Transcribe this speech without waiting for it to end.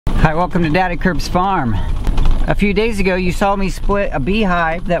Hi, welcome to Daddy Curb's farm. A few days ago you saw me split a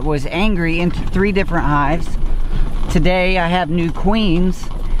beehive that was angry into 3 different hives. Today I have new queens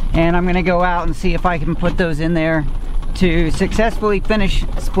and I'm gonna go out and see if I can put those in there to successfully finish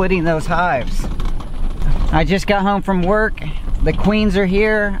splitting those hives. I just got home from work. The queens are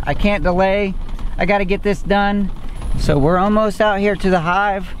here. I can't delay. I gotta get this done. So we're almost out here to the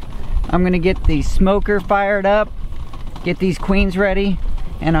hive. I'm gonna get the smoker fired up, get these queens ready,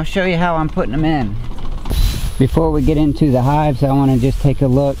 and I'll show you how I'm putting them in. Before we get into the hives, I want to just take a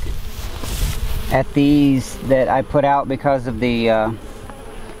look at these that I put out because of the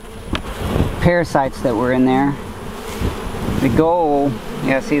parasites that were in there. The goal,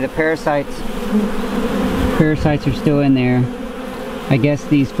 yeah, see the parasites are still in there. I guess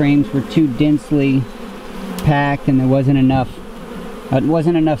these frames were too densely packed and there wasn't enough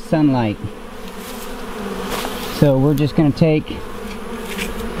sunlight. So we're just going to take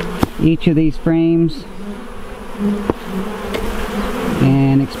each of these frames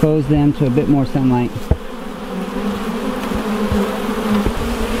and expose them to a bit more sunlight.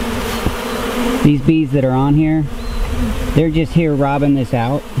 These bees that are on here, they're just here robbing this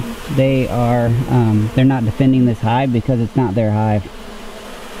out. They are they're not defending this hive because it's not their hive.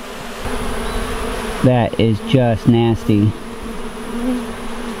 That is just nasty.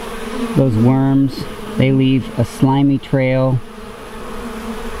 Those worms, they leave a slimy trail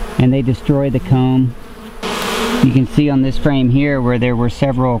and they destroy the comb. You can see on this frame here where there were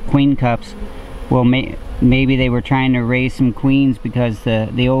several queen cups. Well, maybe they were trying to raise some queens because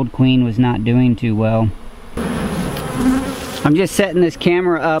the old queen was not doing too well. I'm just setting this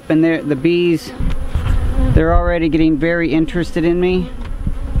camera up and the bees, they're already getting very interested in me.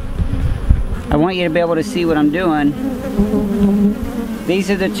 I want you to be able to see what I'm doing.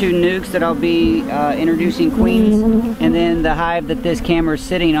 These are the 2 nukes that I'll be introducing queens, and then the hive that this camera is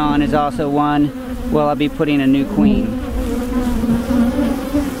sitting on is also one. Well, I'll be putting a new queen.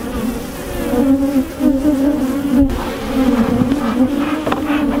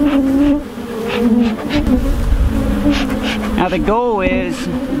 Now the goal is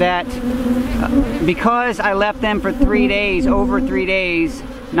that because I left them for 3 days, over 3 days,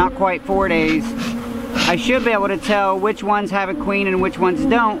 not quite 4 days, I should be able to tell which ones have a queen and which ones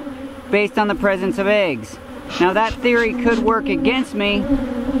don't based on the presence of eggs. Now that theory could work against me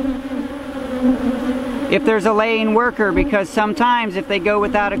if there's a laying worker, because sometimes if they go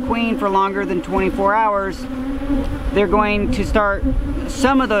without a queen for longer than 24 hours, they're going to start,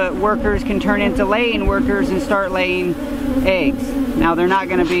 some of the workers can turn into laying workers and start laying eggs. Now they're not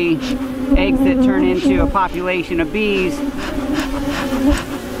going to be eggs that turn into a population of bees.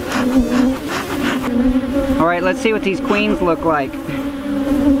 Alright, let's see what these queens look like.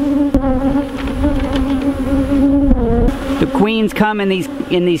 The queens come in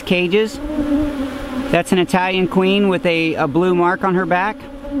these cages. That's an Italian queen with a blue mark on her back.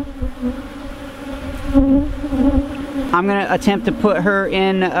 I'm going to attempt to put her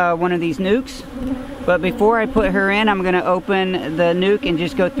in one of these nukes. But before I put her in, I'm going to open the nuke and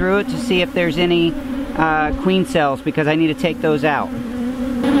just go through it to see if there's any queen cells, because I need to take those out.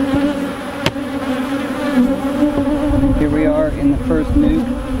 Here we are in the first nuke.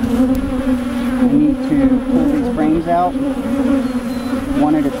 I need to pull these frames out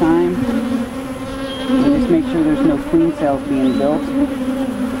one at a time and just make sure there's no queen cells being built.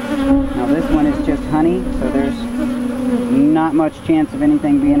 Now this one is just honey, so there's not much chance of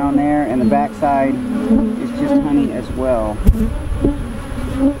anything being on there, and the back side is just honey as well.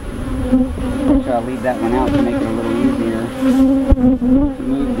 So I'll leave that one out to make it a little easier to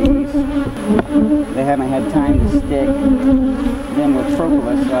move these. They haven't had time to stick them with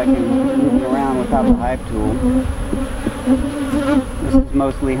propolis, so I can move them around without the hive tool. This is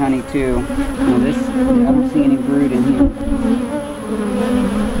mostly honey too. Now this, I don't see any brood in here.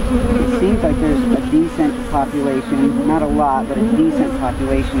 It seems like there's a decent population, not a lot, but a decent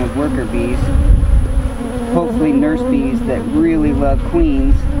population of worker bees. Hopefully nurse bees that really love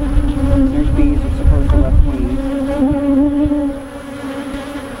queens. Nurse bees are supposed to love queens.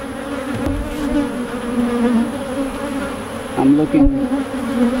 I'm looking to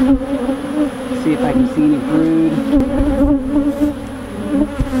see if I can see any brood.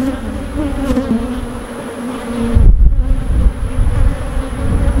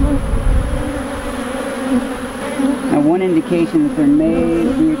 Now one indication that there may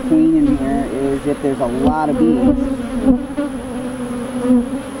be a queen in here is if there's a lot of bees.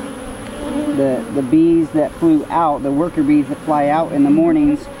 The bees that flew out, the worker bees that fly out in the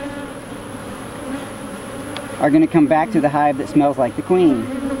mornings, are going to come back to the hive that smells like the queen.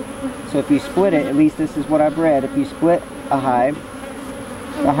 So if you split it, at least this is what I've read, if you split a hive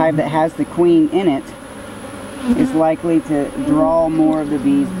the hive that has the queen in it is likely to draw more of the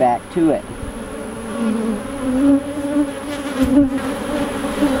bees back to it.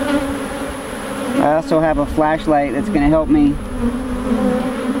 I also have a flashlight that's going to help me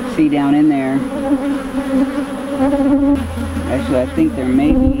see down in there. Actually, I think there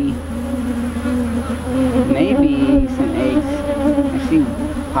may be some eggs. I see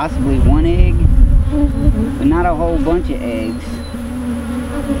possibly one egg, but not a whole bunch of eggs.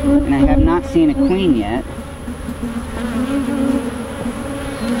 And I have not seen a queen yet.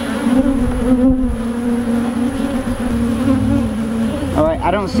 Alright,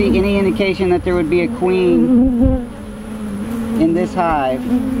 I don't see any indication that there would be a queen in this hive.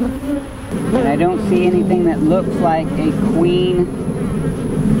 And I don't see anything that looks like a queen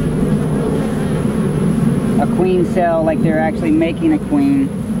cell, like they're actually making a queen.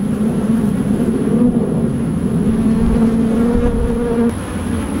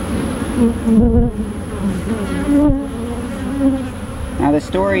 Now the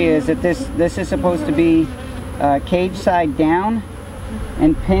story is that this is supposed to be cage side down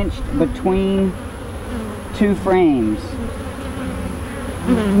and pinched between two frames.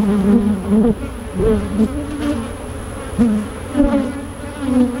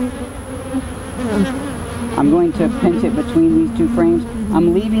 I'm going to pinch it between these two frames.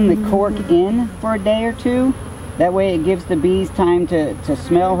 I'm leaving the cork in for a day or two. That way it gives the bees time to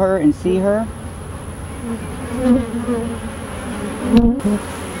smell her and see her.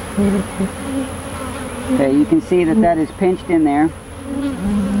 Okay, you can see that is pinched in there.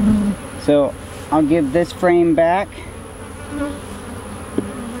 So I'll give this frame back.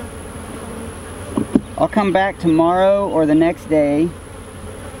 I'll come back tomorrow or the next day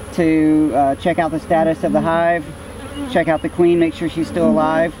to check out the status of the hive, check out the queen, make sure she's still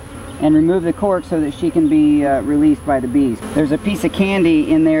alive, and remove the cork so that she can be released by the bees. There's a piece of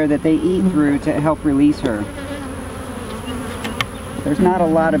candy in there that they eat through to help release her. There's not a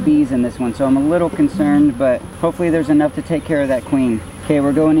lot of bees in this one, so I'm a little concerned, but hopefully there's enough to take care of that queen. Okay,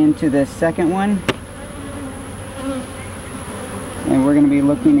 we're going into the second one. And we're going to be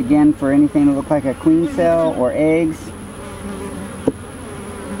looking again for anything that looks like a queen cell or eggs.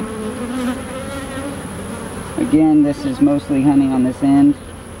 Again, this is mostly honey on this end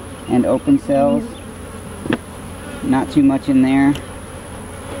and open cells. Not too much in there.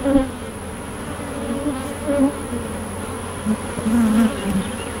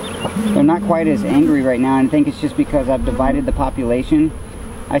 They're not quite as angry right now, and I think it's just because I've divided the population.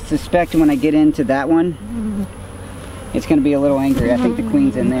 I suspect when I get into that one, it's going to be a little angry. I think the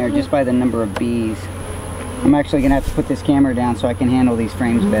queen's in there just by the number of bees. I'm actually going to have to put this camera down so I can handle these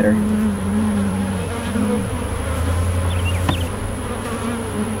frames better.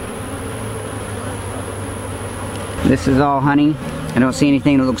 This is all honey. I don't see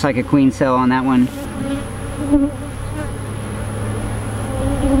anything that looks like a queen cell on that one.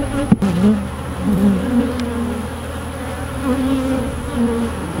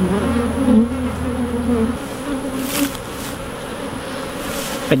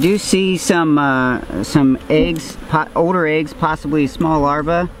 I do see some eggs, older eggs, possibly small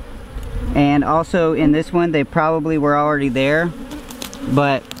larvae, and also in this one they probably were already there,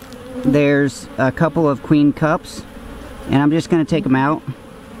 but there's a couple of queen cups, and I'm just going to take them out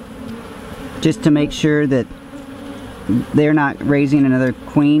just to make sure that they're not raising another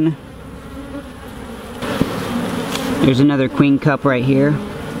queen. There's another queen cup right here.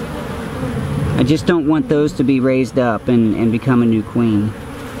 I just don't want those to be raised up and become a new queen.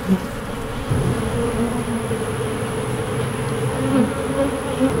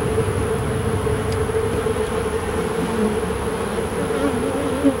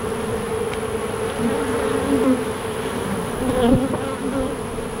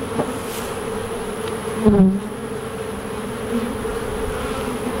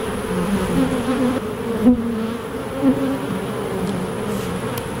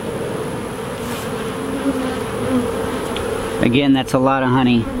 Again, that's a lot of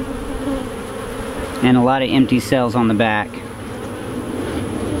honey and a lot of empty cells on the back.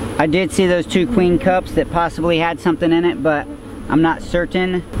 I did see those two queen cups that possibly had something in it, but I'm not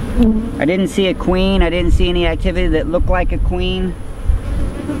certain. I didn't see a queen. I didn't see any activity that looked like a queen.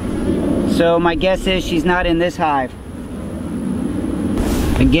 So my guess is she's not in this hive.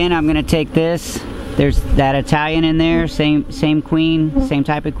 Again, I'm gonna take this. There's that Italian in there, same queen, same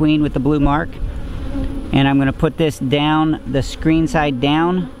type of queen with the blue mark. And I'm gonna put this down, the screen side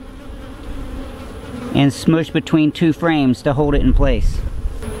down, and smush between two frames to hold it in place.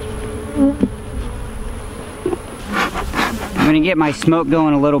 I'm gonna get my smoke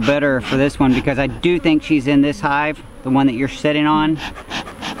going a little better for this one because I do think she's in this hive, the one that you're sitting on.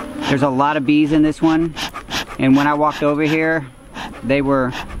 There's a lot of bees in this one, and when I walked over here, they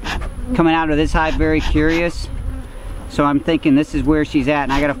were coming out of this hive very curious. So I'm thinking this is where she's at,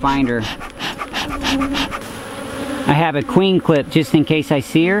 and I gotta find her. I have a queen clip just in case I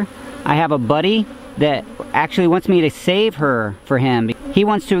see her. I have a buddy that actually wants me to save her for him. He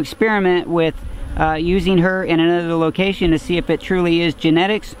wants to experiment with using her in another location to see if it truly is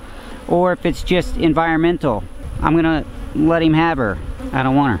genetics or if it's just environmental. I'm gonna let him have her. I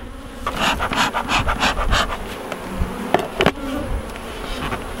don't want her.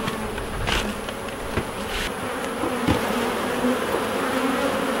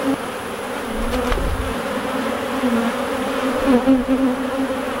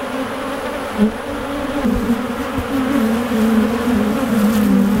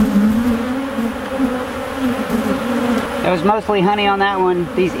 There was mostly honey on that one.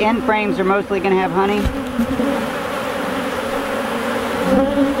 These end frames are mostly going to have honey.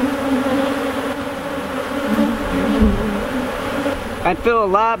 I'd feel a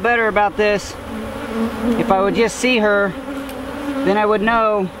lot better about this if I would just see her, then I would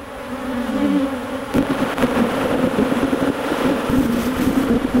know.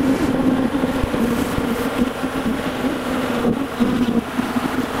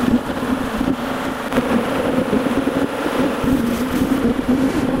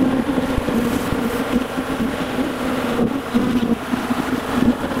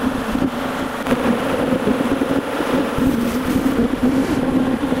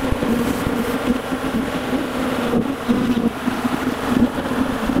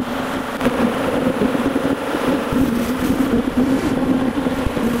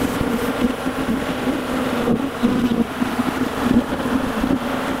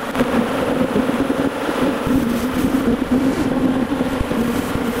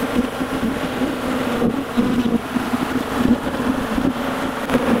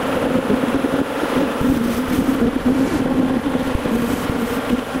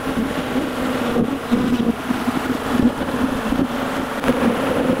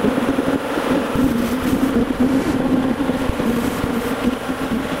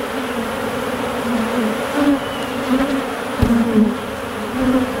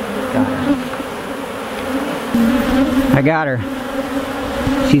 I got her.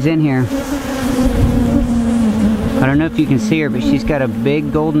 She's in here. I don't know if you can see her, but she's got a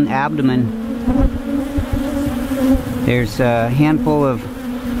big golden abdomen. There's a handful of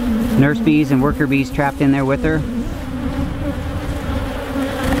nurse bees and worker bees trapped in there with her.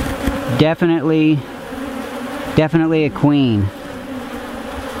 Definitely a queen.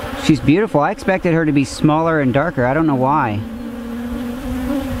 She's beautiful. I expected her to be smaller and darker. I don't know why.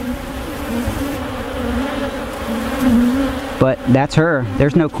 But that's her.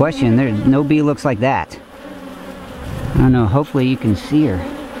 There's no question. No bee looks like that. I don't know. Hopefully you can see her.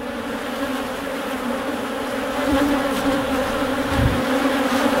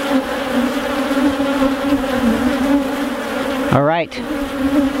 All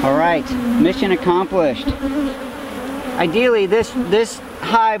right. Mission accomplished. Ideally, this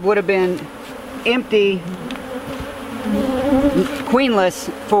hive would have been empty, queenless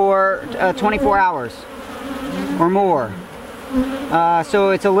for 24 hours or more.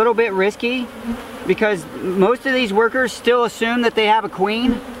 So it's a little bit risky because most of these workers still assume that they have a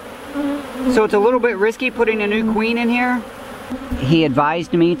queen. So it's a little bit risky putting a new queen in here. He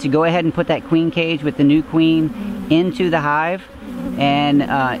advised me to go ahead and put that queen cage with the new queen into the hive, and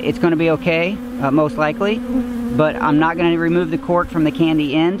it's going to be okay, most likely. But I'm not going to remove the cork from the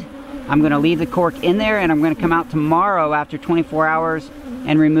candy end. I'm going to leave the cork in there, and I'm going to come out tomorrow after 24 hours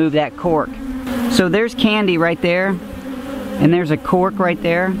and remove that cork. So there's candy right there, and there's a cork right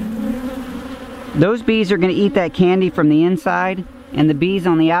there. Those bees are going to eat that candy from the inside, and the bees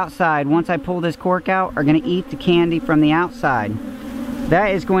on the outside, once I pull this cork out, are going to eat the candy from the outside.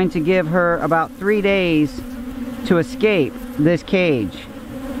 That is going to give her about 3 days to escape this cage.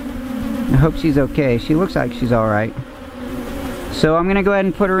 I hope she's okay. She looks like she's alright. So I'm going to go ahead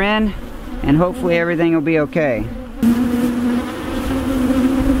and put her in, and hopefully everything will be okay.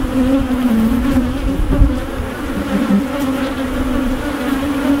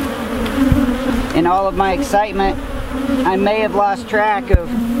 In all of my excitement, I may have lost track of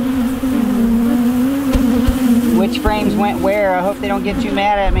which frames went where. I hope they don't get too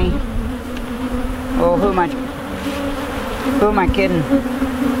mad at me. Oh, who am I kidding?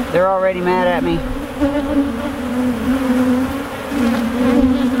 They're already mad at me.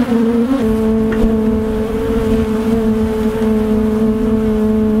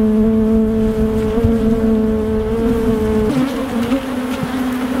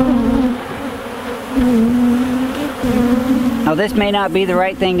 Now this may not be the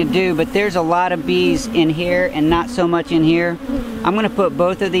right thing to do, but there's a lot of bees in here and not so much in here. I'm gonna put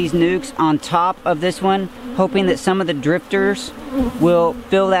both of these nukes on top of this one, hoping that some of the drifters will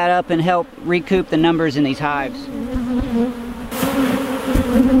fill that up and help recoup the numbers in these hives.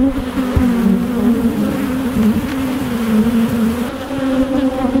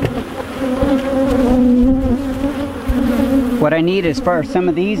 What I need is for some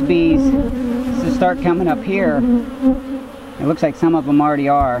of these bees to start coming up here. It looks like some of them already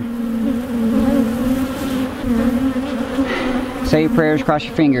are. Say your prayers, cross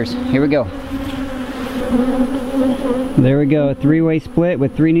your fingers. Here we go. There we go, a three-way split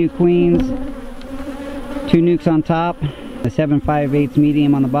with 3 new queens, 2 nukes on top, a 7 5/8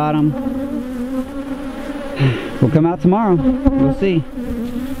 medium on the bottom. We'll come out tomorrow. We'll see.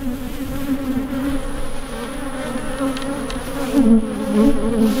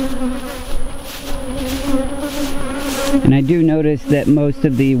 And I do notice that most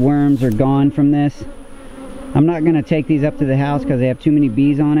of the worms are gone from this. I'm not going to take these up to the house because they have too many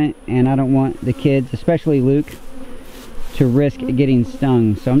bees on it, and I don't want the kids, especially Luke, to risk getting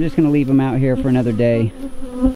stung. So I'm just going to leave them out here for another day.